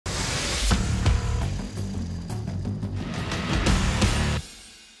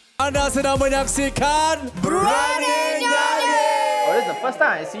Anda sedang menyaksikan Berani Nyanyi. Oh, this is the first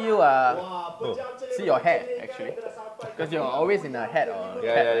time I see you see your hair actually, because you're always in a hat or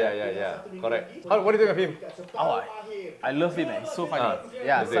cap. Yeah. Correct. What do you think of him? Oh, I love him, man. He's so funny.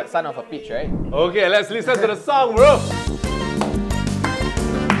 Yeah, son of a peach, right? Okay, let's listen to the song, bro.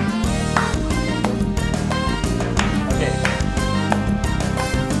 Okay.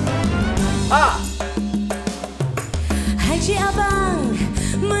 Haji Abang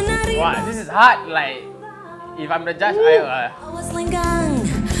menari. Wow, this is hard. Like, if I'm the judge, Awas lenggang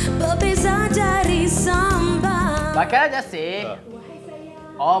berbeza dari samba. But can I just say,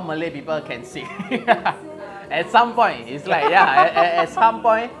 all Malay people can sing. At some point, it's like at some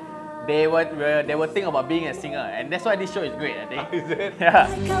point, they will think about being a singer, and that's why this show is great. I think. Is it? Yeah.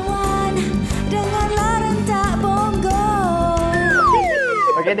 Kawan dengarlah rentak bongo.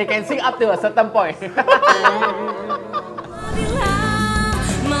 Okay, they can sing up to a certain point. Bila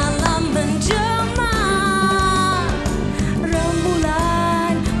malam menjema,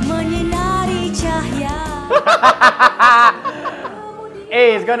 rembulan menyinari cahaya.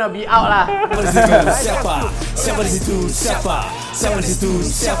 It's gonna be out lah. Siapa? Siapa di situ? Siapa? Siapa di situ?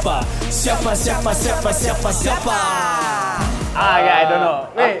 Siapa? Siapa? Yeah, I don't know.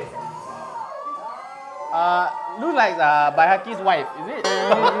 Wait. Look like Bahaki's wife, is it?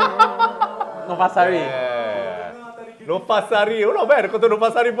 Novasari. Yeah. Novasari. Oh, not bad. Kau tu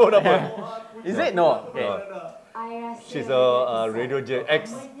Novasari pun apa? Is it? No. Okay. She's a Radio J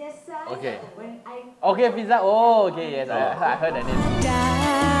X. Okay. Okay, Pizza. Oh, okay. Yes, I heard that name.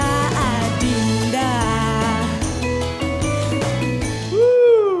 Adinda.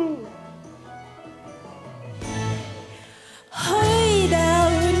 Hoi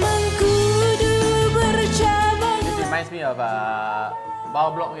daun mengkudu bercabang. This reminds me of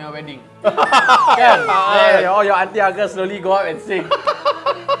Bawah Blok punya wedding. Kan? Yeah, all your auntie uncle slowly go up and sing.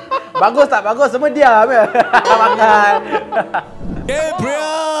 Bagus tak? Bagus. Semua diam. Makan.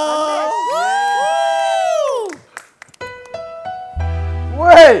 Gabriel.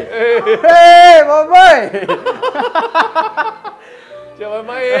 Wey! Hey, boy! Siapa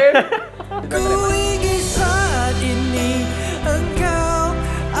main? Ku ingin saat ini engkau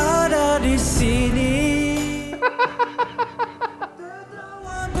ada di sini.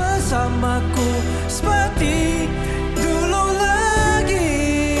 Tertawa bersamaku seperti dulu lagi.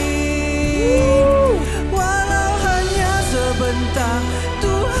 Walau hanya sebentar,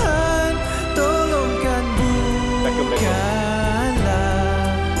 Tuhan tolongkan bukannya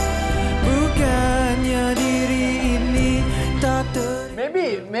diri ini tak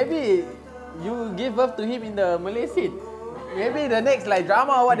Maybe you give birth to him in the Malay scene. Maybe the next like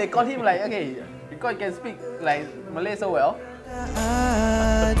drama or what they call him like, okay, because he can speak like Malay so well.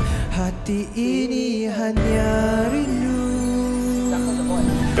 Hati ini hanya rindu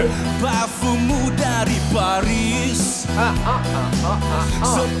parfummu dari Paris,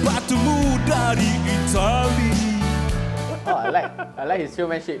 sepatumu dari Itali. Oh, I like his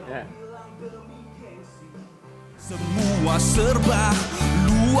showmanship. Yeah. Semua serba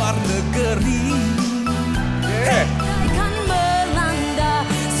luar negeri. Akan melanda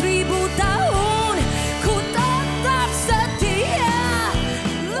 1000 tahun, ku tetap setia.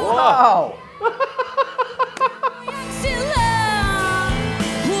 Wow! Yang silam,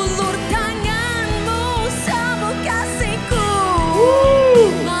 hulur tanganmu sambut kasihku.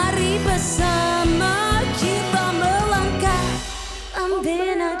 Mari bersama kita melangkah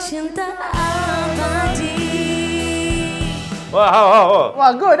ambena cinta abadi. Wow.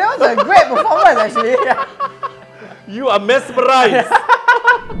 Wow, good. That was a great performance actually. You are mesmerized.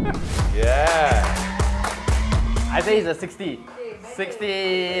 Yeah. I say he's a 60.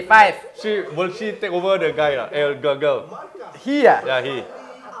 65. Will she take over the guy lah? Girl. He Yeah, he.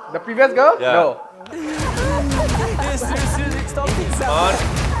 The previous girl? Yeah. No. On.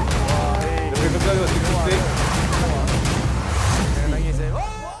 The previous girl was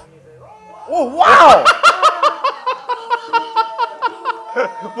 66. Oh, wow!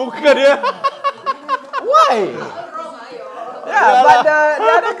 Bukan dia. Why? Yeah, but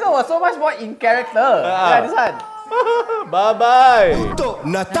the other girl was so much more in character. Yeah, this one. Bye-bye. Untuk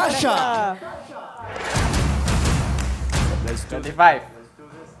Natasha. 25.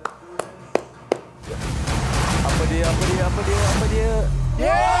 Apa dia?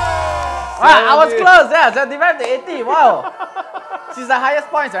 I was close. Yeah, 75 to 80. Wow. She's the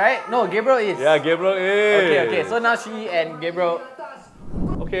highest points, right? No, Gabriel is. Yeah, Gabriel is. Okay. So now she and Gabriel.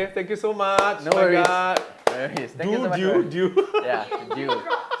 Okay, thank you so much. No worries. God. No worries. Thank you so much. Dew. Yeah, Dew.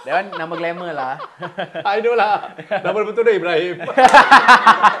 That one nama glamour lah. I know lah. Nama betul dia Ibrahim.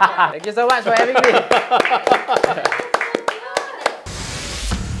 Thank you so much for having me.